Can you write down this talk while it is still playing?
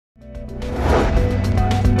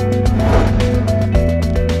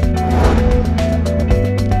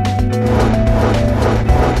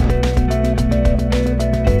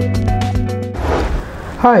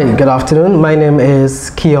Hi, good afternoon. My name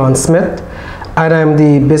is Keon Smith, and I'm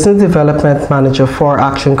the Business Development Manager for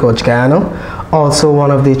ActionCOACH Guyana, also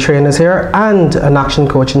one of the trainers here and an action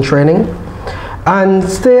coach in training. And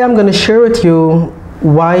today I'm going to share with you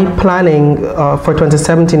why planning for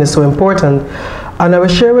 2017 is so important, and I will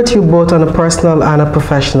share with you both on a personal and a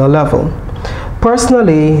professional level.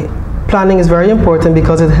 Personally, planning is very important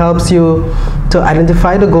because it helps you to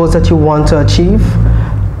identify the goals that you want to achieve,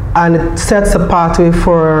 and it sets a pathway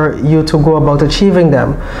for you to go about achieving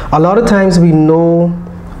them. A lot of times we know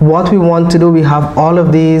what we want to do. We have all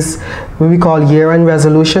of these, what we call year-end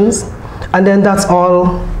resolutions, and then that's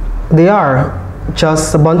all they are,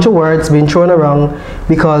 just a bunch of words being thrown around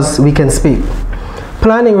because we can speak.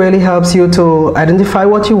 Planning really helps you to identify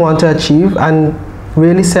what you want to achieve and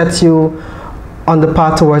really sets you on the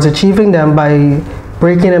path towards achieving them by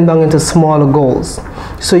breaking them down into smaller goals.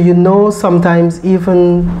 So you know sometimes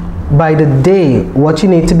even by the day what you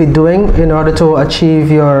need to be doing in order to achieve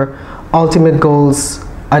your ultimate goals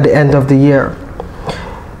at the end of the year.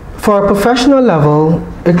 For a professional level,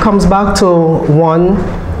 it comes back to one,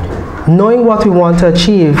 knowing what we want to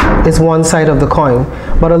achieve is one side of the coin.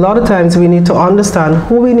 But a lot of times we need to understand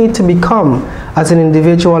who we need to become as an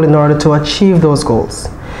individual in order to achieve those goals.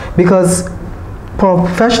 Because from a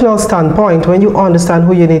professional standpoint, when you understand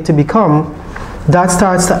who you need to become, that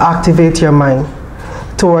starts to activate your mind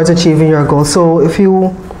towards achieving your goals. So if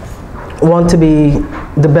you want to be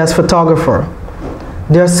the best photographer,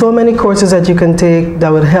 there are so many courses that you can take that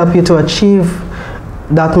will help you to achieve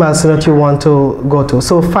that milestone that you want to go to.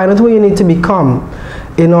 So find out who you need to become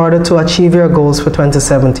in order to achieve your goals for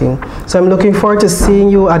 2017. So I'm looking forward to seeing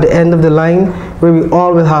you at the end of the line where we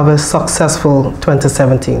all will have a successful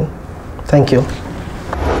 2017. Thank you.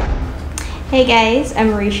 Hey guys, I'm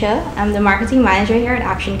Marisha. I'm the marketing manager here at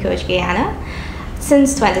ActionCOACH Guyana.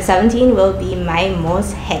 Since 2017 will be my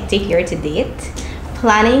most hectic year to date,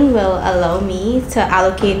 planning will allow me to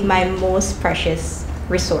allocate my most precious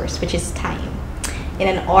resource, which is time, in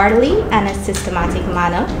an orderly and a systematic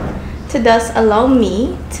manner, to thus allow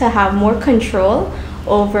me to have more control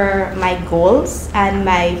over my goals and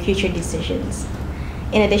my future decisions.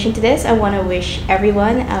 In addition to this, I want to wish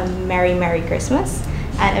everyone a Merry Christmas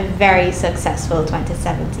and a very successful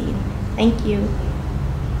 2017. Thank you.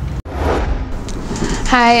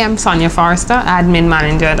 Hi, I'm Sonia Forrester, Admin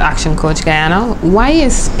Manager at ActionCOACH Guyana. Why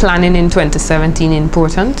is planning in 2017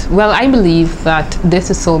 important? Well, I believe that this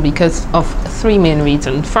is so because of three main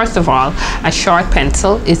reasons. First of all, a short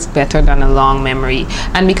pencil is better than a long memory.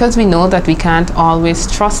 And because we know that we can't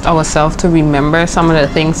always trust ourselves to remember some of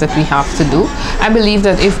the things that we have to do, I believe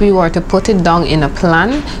that if we were to put it down in a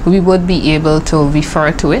plan, we would be able to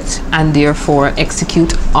refer to it and therefore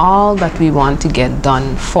execute all that we want to get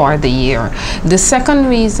done for the year. The second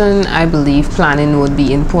reason I believe planning would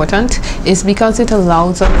be important is because it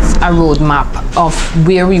allows us a roadmap of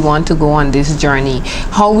where we want to go on this journey,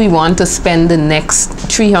 how we want to spend the next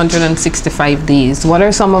 365 days, what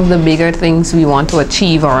are some of the bigger things we want to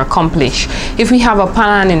achieve or accomplish. If we have a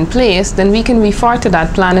plan in place, then we can refer to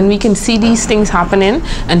that plan and we can see these things happening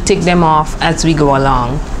and tick them off as we go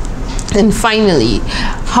along. And finally,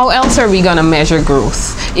 how else are we going to measure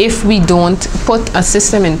growth if we don't put a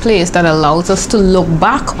system in place that allows us to look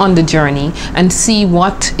back on the journey and see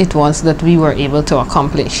what it was that we were able to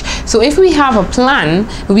accomplish? So if we have a plan,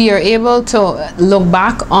 we are able to look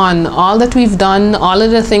back on all that we've done, all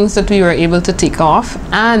of the things that we were able to tick off,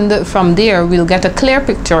 and from there we'll get a clear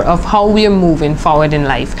picture of how we are moving forward in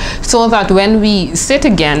life, so that when we sit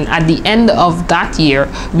again at the end of that year,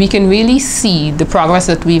 we can really see the progress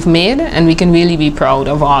that we've made and we can really be proud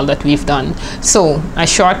of all that we've done. So a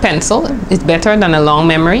short pencil is better than a long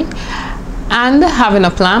memory, and having a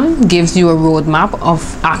plan gives you a roadmap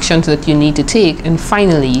of actions that you need to take, and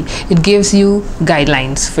finally it gives you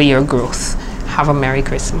guidelines for your growth. Have a Merry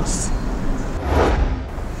Christmas.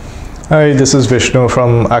 Hi, this is Vishnu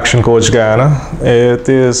from ActionCOACH Guyana. It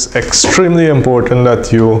is extremely important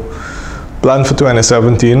that you plan for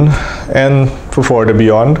 2017 and for the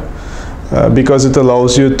beyond. Because it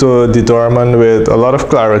allows you to determine with a lot of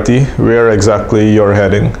clarity where exactly you're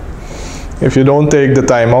heading. If you don't take the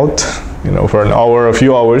time out, for an hour, a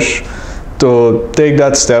few hours, to take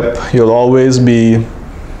that step, you'll always be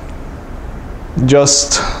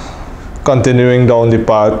just continuing down the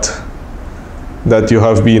path that you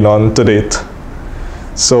have been on to date.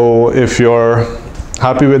 So if you're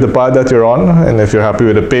happy with the path that you're on, and if you're happy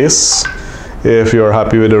with the pace, if you're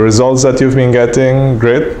happy with the results that you've been getting,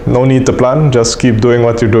 great. No need to plan, just keep doing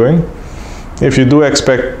what you're doing. If you do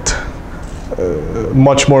expect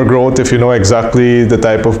much more growth if you know exactly the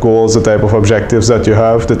type of goals, the type of objectives that you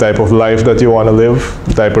have, the type of life that you want to live,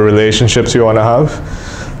 the type of relationships you want to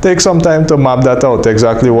have. Take some time to map that out,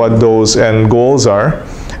 exactly what those end goals are,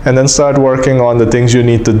 and then start working on the things you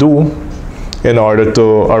need to do in order to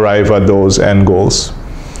arrive at those end goals.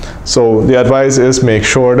 So the advice is make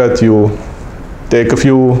sure that you take a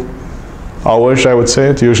few hours, I would say.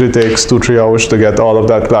 It usually takes 2-3 hours to get all of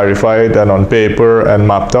that clarified and on paper and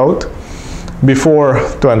mapped out before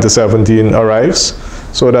 2017 arrives,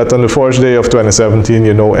 so that on the first day of 2017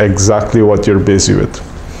 you know exactly what you're busy with.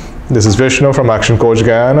 This is Vishnu from ActionCOACH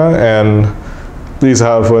Guyana, and please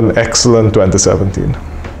have an excellent 2017.